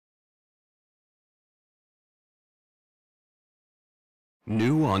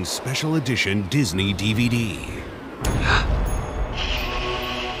New on Special Edition Disney DVD.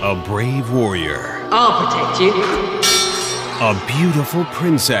 A brave warrior. I'll protect you. A beautiful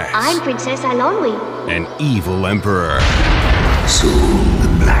princess. I'm Princess Alonwi. An evil emperor. Soon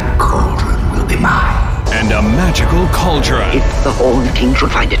the Black Cauldron will be mine. And a magical cauldron. If the Horned King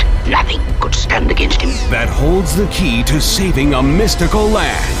should find it, nothing could stand against him. That holds the key to saving a mystical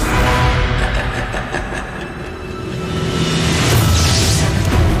land.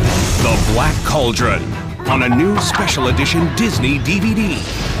 The Black Cauldron. On a new Special Edition Disney DVD.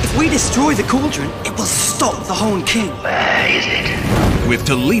 If we destroy the cauldron, it will stop the Horned King. Where is it? With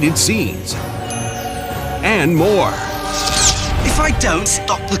deleted scenes. And more. If I don't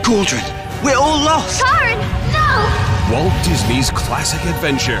stop the cauldron, we're all lost. Karen, no! Walt Disney's classic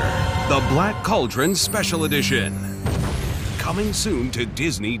adventure. The Black Cauldron Special Edition. Coming soon to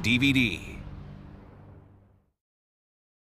Disney DVD.